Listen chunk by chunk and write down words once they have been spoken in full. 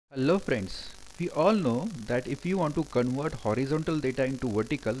Hello friends, we all know that if we want to convert horizontal data into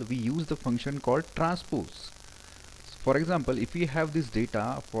vertical, we use the function called transpose. For example, if we have this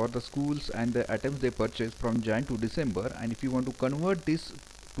data for the schools and the items they purchase from Jan to December, and if you want to convert this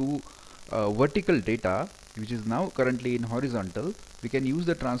to vertical data, which is now currently in horizontal, we can use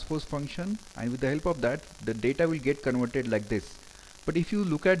the transpose function, and with the help of that, the data will get converted like this. But if you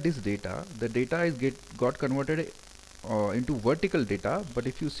look at this data, the data is got converted into vertical data, but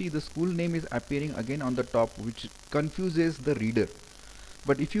if you see, the school name is appearing again on the top, which confuses the reader.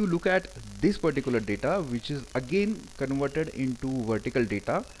 But if you look at this particular data, which is again converted into vertical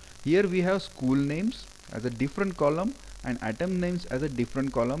data, here we have school names as a different column and item names as a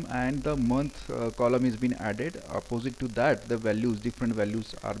different column, and the month column is being added. Opposite to that, the values, different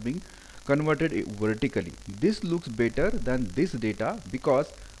values are being converted vertically. This looks better than this data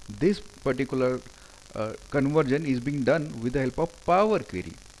because this particular conversion is being done with the help of Power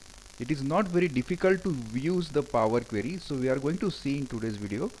Query. It is not very difficult to use the Power Query, so we are going to see in today's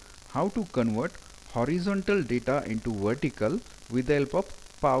video how to convert horizontal data into vertical with the help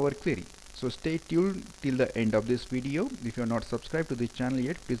of Power Query. So stay tuned till the end of this video. If you are not subscribed to this channel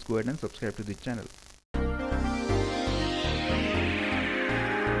yet, please go ahead and subscribe to this channel.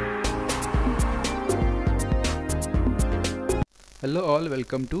 Hello all,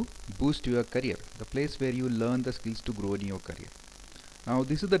 welcome to Boost Your Career, the place where you learn the skills to grow in your career. Now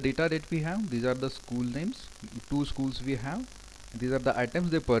this is the data that we have. These are the school names, two schools we have. These are the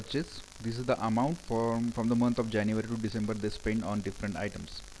items they purchase. This is the amount from the month of January to December they spend on different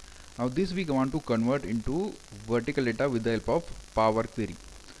items. Now this we want to convert into vertical data with the help of Power Query.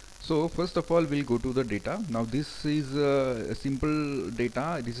 So first of all, we'll go to the data. Now this is a simple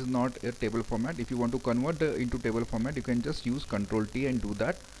data. This is not a table format. If you want to convert into table format, you can just use Ctrl T and do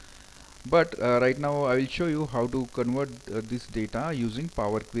that. But right now I will show you how to convert this data using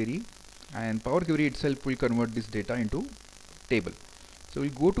Power Query, and Power Query itself will convert this data into table. So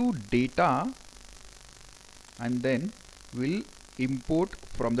we'll go to data and then we'll import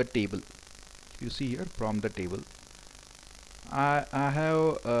from the table. You see here, from the table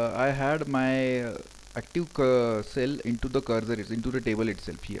I had my active cell into the cursor, into the table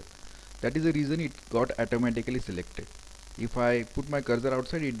itself here. That is the reason it got automatically selected. If I put my cursor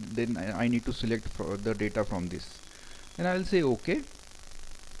outside, then I need to select the data from this, and I will say OK.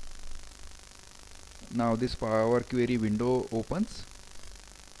 Now this Power Query window opens.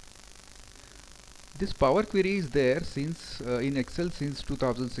 This Power Query is there since in Excel since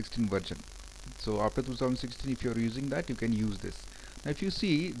 2016 version. So after 2016, if you are using that, you can use this. Now if you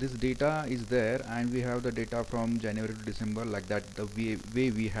see, this data is there, and we have the data from January to December, like that, the way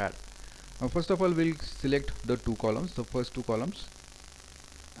we had. Now first of all, we'll select the two columns, the first two columns,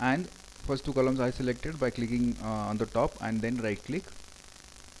 and first two columns I selected by clicking on the top and then right click,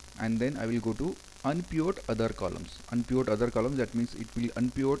 and then I will go to unpivot other columns. Unpivot other columns, that means it will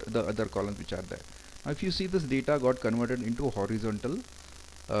unpivot the other columns which are there. Now if you see, this data got converted into horizontal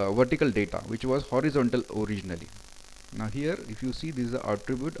vertical data, which was horizontal originally. Now here, if you see, this is the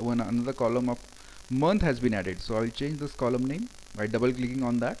attribute, another column of month has been added. So I will change this column name by double clicking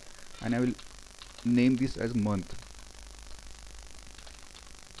on that, and I will name this as month.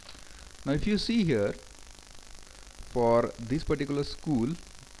 Now if you see here, for this particular school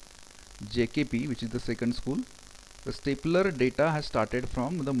JKP, which is the second school, the stapler data has started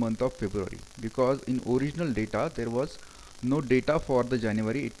from the month of February, because in original data there was no data for the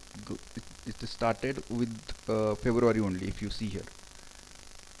January. It started with February only. If you see here,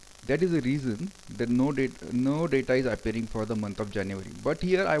 that is the reason that no data is appearing for the month of January. But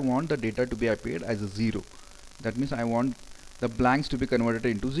here I want the data to be appeared as a 0. That means I want the blanks to be converted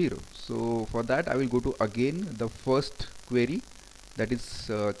into 0. So for that, I will go to again the first query, that is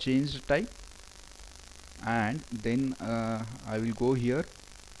changed type, and then I will go here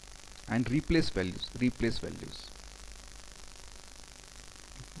and replace values.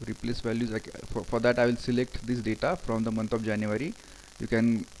 For that, I will select this data from the month of January. You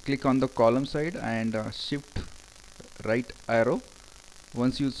can click on the column side and shift right arrow.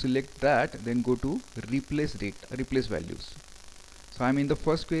 Once you select that, then go to replace values. So I'm in the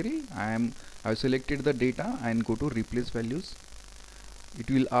first query. I've selected the data and go to replace values. It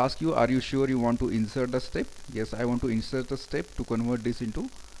will ask you, are you sure you want to insert a step? Yes, I want to insert a step to convert this into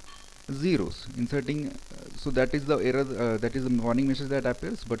zeros. Inserting, so that is the error, that is the warning message that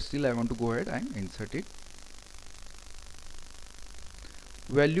appears, but still I want to go ahead and insert it.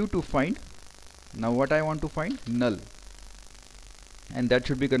 Value to find. Now what I want to find? Null, and that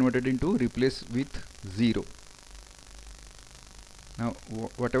should be converted into replace with 0. Now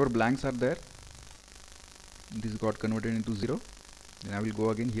whatever blanks are there, this got converted into 0. Then I will go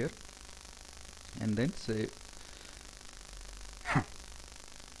again here and then say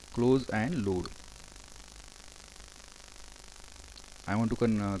close and load. I want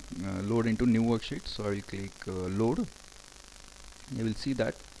to load into new worksheet, so I will click load. You will see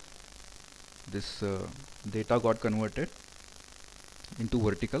that this data got converted into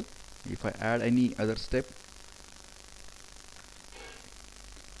vertical. If I add any other step,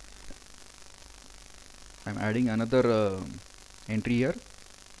 I'm adding another entry here,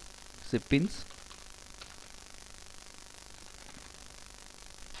 say pins,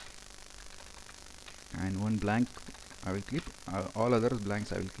 and one blank I will keep, all other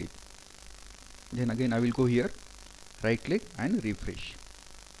blanks I will keep. Then again I will go here, right click and refresh.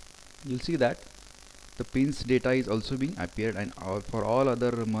 You'll see that the pins data is also being appeared, and for all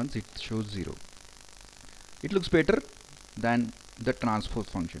other months it shows 0. It looks better than the transpose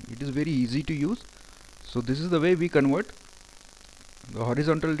function. It is very easy to use. So this is the way we convert the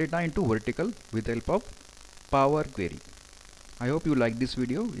horizontal data into vertical with the help of Power Query. I hope you like this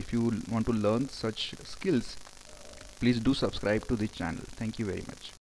video. If you want to learn such skills, please do subscribe to this channel. Thank you very much.